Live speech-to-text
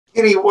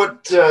Kenny,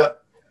 what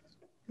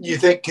you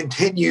think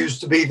continues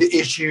to be the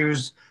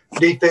issues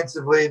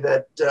defensively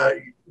that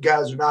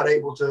guys are not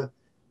able to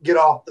get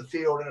off the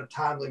field in a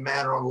timely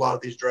manner on a lot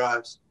of these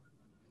drives?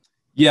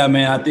 Yeah,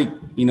 man, I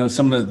think,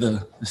 some of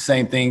the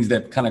same things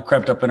that kind of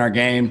crept up in our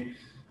game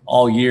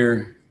all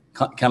year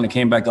kind of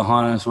came back to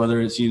haunt us,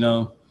 whether it's,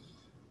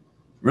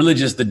 really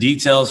just the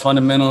details,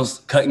 fundamentals,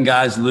 cutting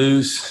guys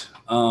loose.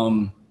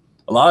 A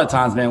lot of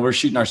times, man, we're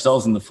shooting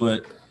ourselves in the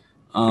foot.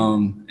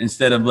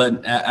 Instead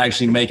of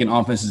actually making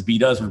offenses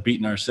beat us, we're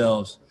beating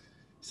ourselves.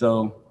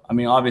 So,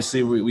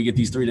 obviously we get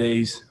these 3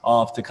 days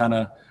off to kind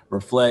of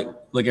reflect,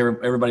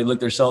 everybody look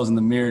themselves in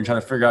the mirror and try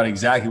to figure out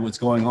exactly what's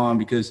going on,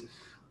 because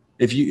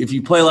if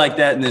you play like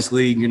that in this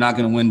league, you're not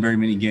going to win very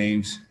many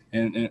games.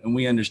 And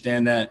we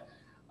understand that.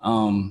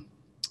 I'm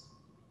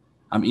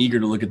eager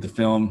to look at the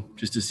film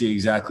just to see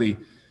exactly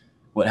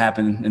what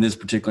happened in this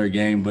particular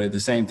game. But at the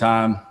same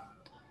time,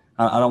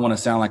 I don't want to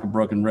sound like a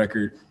broken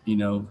record.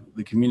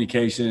 The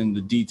communication,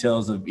 the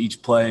details of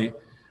each play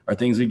are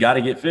things we got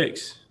to get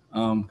fixed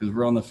because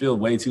we're on the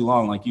field way too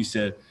long, like you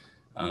said.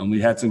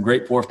 We had some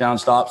great fourth down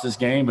stops this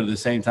game, but at the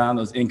same time,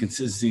 those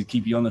inconsistencies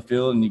keep you on the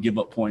field and you give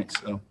up points.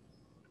 So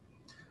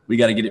we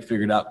got to get it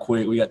figured out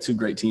quick. We got two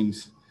great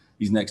teams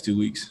these next 2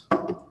 weeks.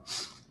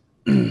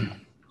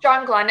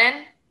 John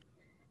Glennon.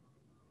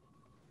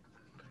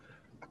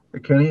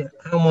 Kenny,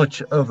 how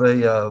much of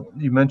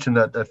you mentioned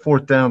that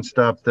fourth down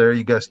stop there,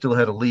 you guys still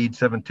had a lead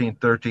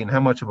 17-13. How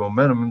much of a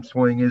momentum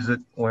swing is it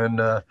when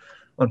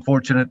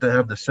unfortunate to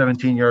have the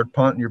 17-yard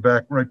punt and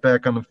you're right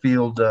back on the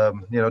field,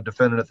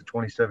 defending at the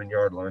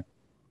 27-yard line?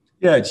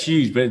 Yeah, it's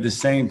huge. But at the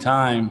same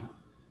time,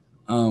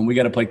 we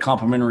got to play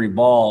complementary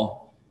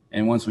ball.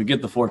 And once we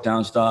get the fourth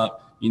down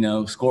stop,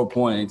 score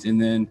points.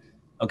 And then,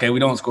 okay, we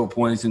don't score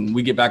points and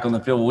we get back on the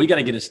field. Well, we got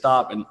to get a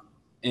stop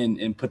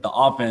and put the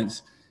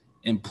offense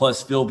in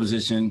plus field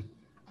position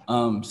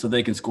so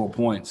they can score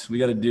points. We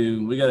got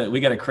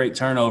to create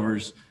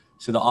turnovers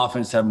so the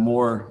offense have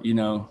more,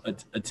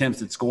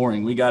 attempts at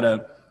scoring. We got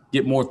to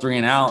get more 3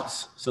 and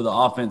outs so the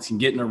offense can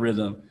get in a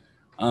rhythm.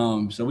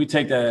 So we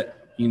take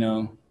that, we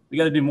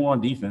got to do more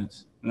on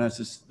defense. And that's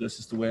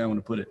just the way I want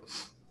to put it.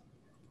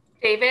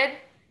 David?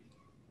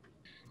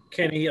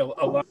 Kenny, a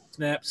lot of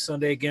snaps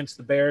Sunday against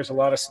the Bears, a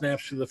lot of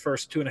snaps through the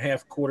first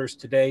 2.5 quarters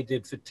today.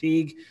 Did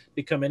fatigue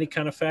become any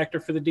kind of factor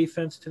for the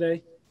defense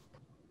today?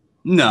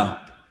 No,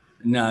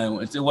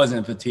 it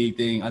wasn't a fatigue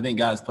thing. I think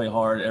guys play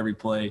hard every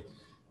play.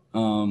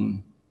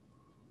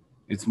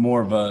 It's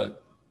more of a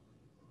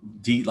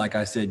like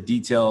I said,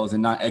 details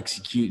and not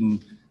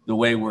executing the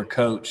way we're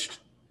coached.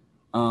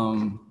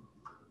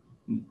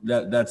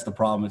 That's the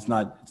problem. It's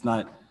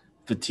not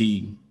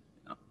fatigue.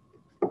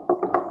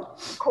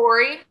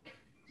 Corey?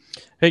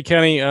 Hey,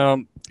 Kenny,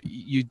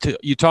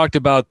 you talked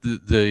about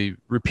the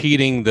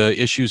repeating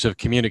the issues of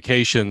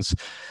communications.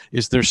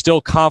 Is there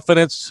still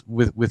confidence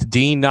with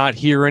Dean not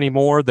here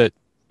anymore that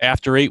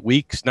after 9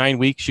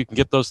 weeks, you can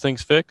get those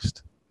things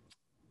fixed?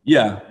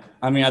 Yeah.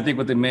 I think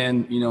with the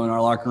men, in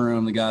our locker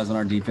room, the guys on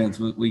our defense,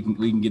 we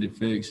can get it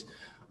fixed.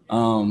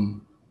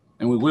 And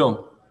we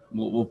will.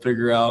 We'll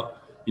figure out,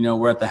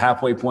 we're at the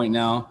halfway point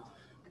now.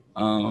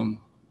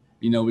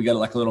 We got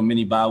like a little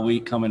mini bye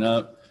week coming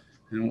up.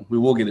 And we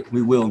will get it.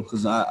 We will,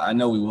 because I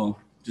know we will.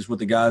 Just with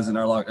the guys in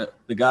our locker,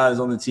 the guys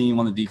on the team,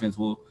 on the defense,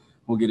 we'll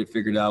get it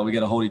figured out. We got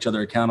to hold each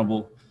other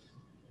accountable,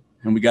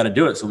 and we got to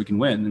do it so we can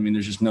win.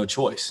 There's just no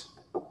choice.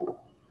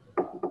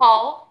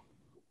 Paul?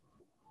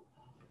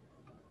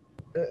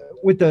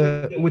 With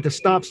the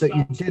stops that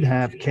you did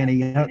have,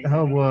 Kenny,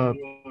 how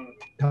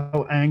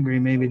angry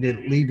maybe did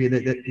it leave you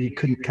that you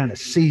couldn't kind of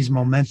seize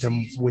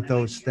momentum with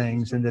those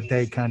things, and that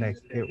they kind of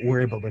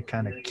were able to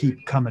kind of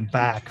keep coming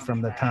back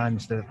from the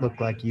times that it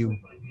looked like you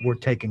were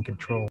taking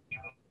control?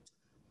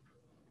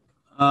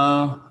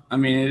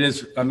 It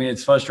is.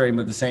 It's frustrating,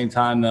 but at the same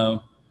time,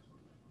 though,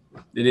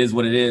 it is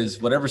what it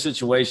is. Whatever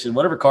situation,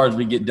 whatever cards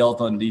we get dealt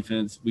on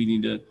defense, we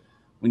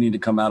need to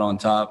come out on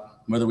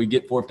top. Whether we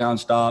get fourth down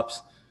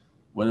stops,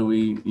 whether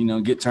we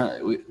get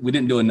turned, we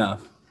didn't do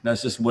enough.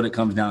 That's just what it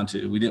comes down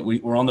to.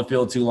 We're on the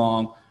field too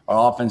long.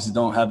 Our offenses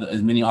don't have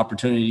as many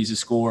opportunities to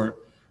score.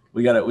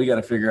 We got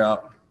to figure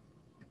out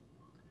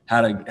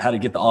how to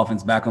get the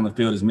offense back on the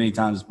field as many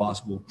times as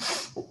possible.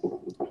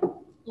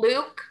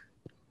 Luke?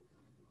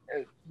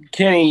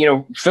 Kenny,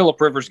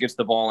 Phillip Rivers gets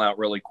the ball out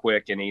really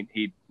quick, and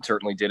he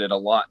certainly did it a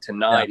lot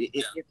tonight.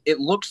 Yeah. It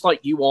looks like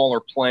you all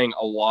are playing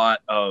a lot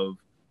of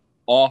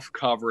off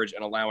coverage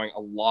and allowing a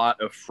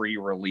lot of free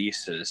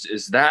releases.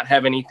 Does that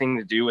have anything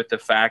to do with the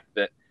fact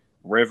that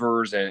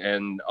Rivers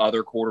and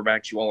other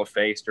quarterbacks you all have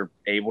faced are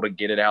able to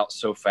get it out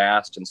so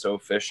fast and so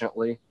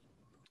efficiently?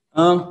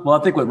 Well, I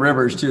think with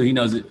Rivers too, he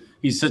knows it.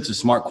 He's such a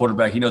smart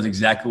quarterback. He knows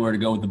exactly where to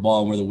go with the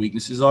ball and where the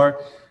weaknesses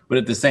are. But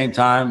at the same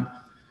time,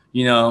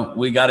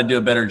 we got to do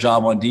a better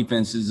job on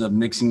defenses of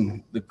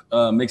mixing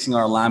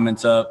our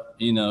alignments up.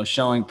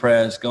 Showing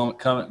press,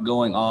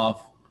 going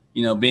off.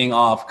 Being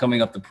off,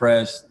 coming up the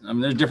press.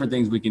 There's different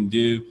things we can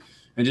do,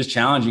 and just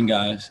challenging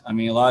guys. A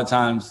lot of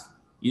times,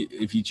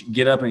 if you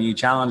get up and you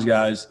challenge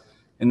guys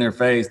in their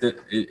face, that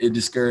it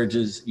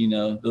discourages,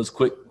 those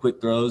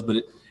quick throws, but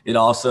it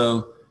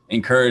also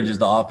encourages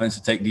the offense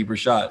to take deeper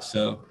shots.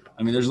 So,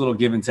 I mean, there's a little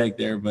give and take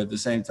there, but at the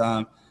same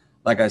time,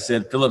 like I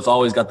said, Phillips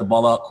always got the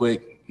ball out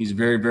quick. He's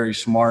very, very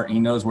smart. He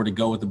knows where to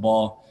go with the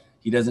ball.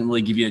 He doesn't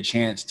really give you a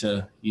chance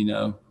to,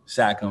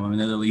 sack him. I mean,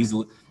 they're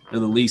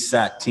the least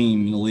sacked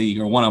team in the league,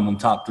 or one of them,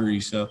 top 3.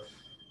 So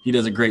he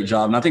does a great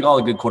job. And I think a lot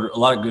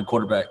of good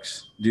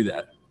quarterbacks do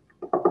that.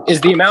 Is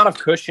the amount of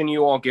cushion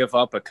you all give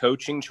up a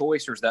coaching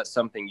choice, or is that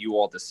something you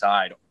all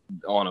decide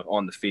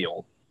on the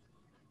field?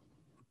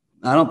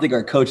 I don't think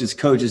our coaches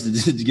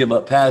to give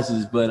up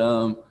passes, but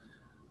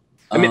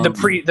I mean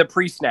the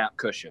pre-snap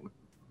cushion.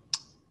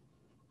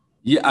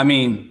 Yeah, I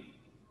mean,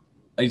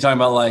 are you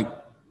talking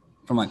about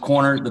from the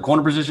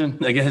corner position?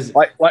 I guess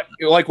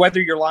like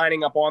whether you're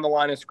lining up on the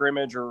line of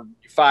scrimmage or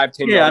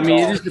 5-10 Yeah, I yards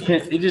mean,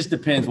 off. it just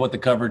depends what the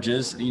coverage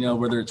is.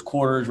 Whether it's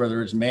quarters,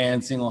 whether it's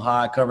man, single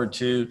high, cover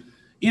 2.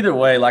 Either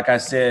way, like I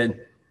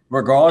said,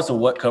 regardless of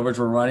what coverage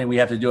we're running, we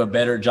have to do a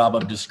better job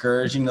of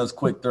discouraging those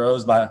quick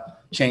throws by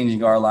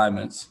changing our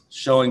alignments,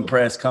 showing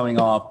press, coming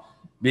off,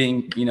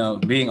 being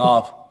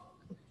off,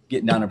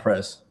 getting down to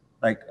press.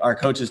 Like our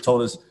coaches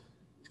told us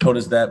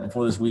that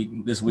before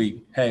this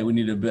week, hey, we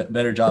need a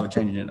better job of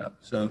changing it up.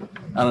 So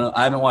I don't know.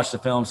 I haven't watched the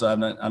film, so I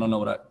don't know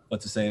what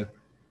to say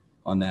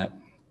on that.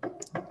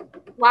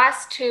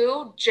 Last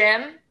 2,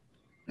 Jim.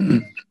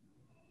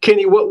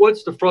 Kenny,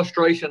 what's the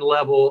frustration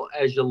level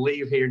as you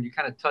leave here? And you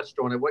kind of touched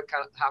on it.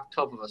 How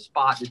tough of a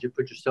spot did you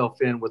put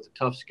yourself in with the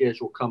tough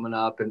schedule coming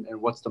up, and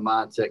what's the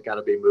mindset got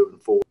to be moving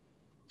forward?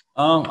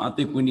 I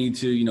think we need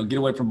to, get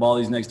away from ball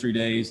these next 3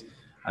 days.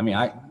 I mean,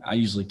 I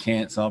usually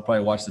can't, so I'll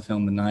probably watch the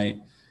film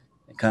tonight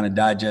and kind of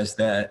digest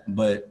that.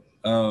 But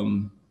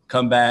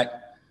come back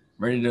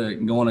ready to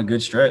go on a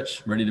good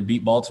stretch, ready to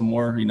beat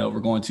Baltimore. We're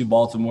going to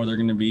Baltimore. They're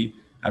going to be,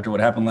 after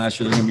what happened last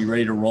year, they're going to be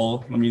ready to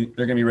roll. I mean,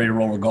 they're going to be ready to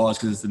roll regardless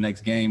because it's the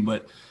next game.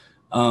 But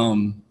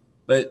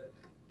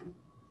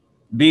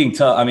being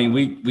tough, I mean,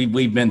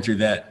 we've been through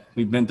that.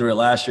 We've been through it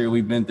last year.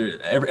 We've been through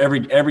it.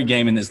 Every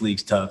game in this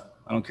league's tough.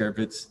 I don't care if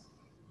it's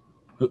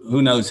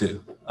who knows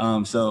who.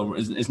 So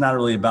it's not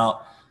really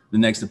about the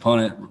next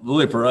opponent.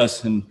 Really, for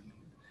us in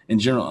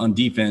general on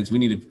defense, we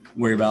need to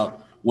worry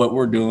about what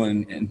we're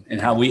doing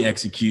and how we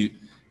execute,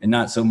 and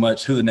not so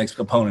much who the next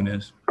opponent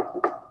is.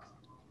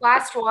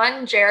 Last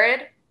one,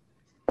 Jared.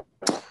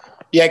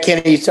 Yeah,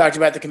 Kenny, you talked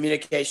about the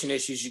communication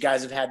issues you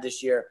guys have had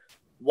this year.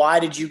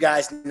 Why did you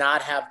guys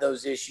not have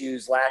those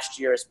issues last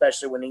year,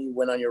 especially when you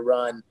went on your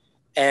run?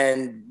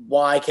 And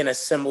why can a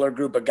similar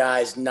group of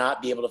guys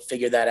not be able to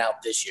figure that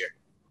out this year?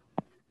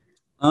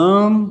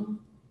 Honestly,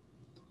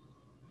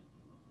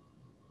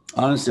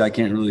 I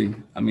can't really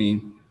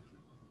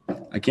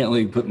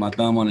put my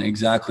thumb on it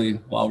exactly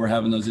why we're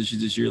having those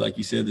issues this year. Like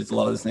you said, it's a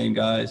lot of the same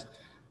guys.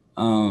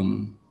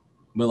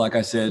 But like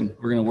I said,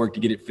 we're going to work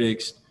to get it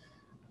fixed.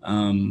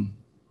 And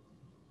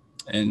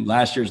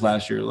last year's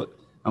last year. Look,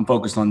 I'm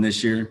focused on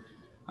this year.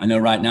 I know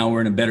right now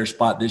we're in a better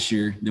spot this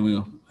year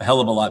a hell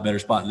of a lot better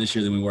spot this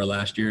year than we were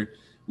last year.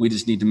 We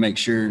just need to make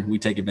sure we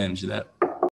take advantage of that.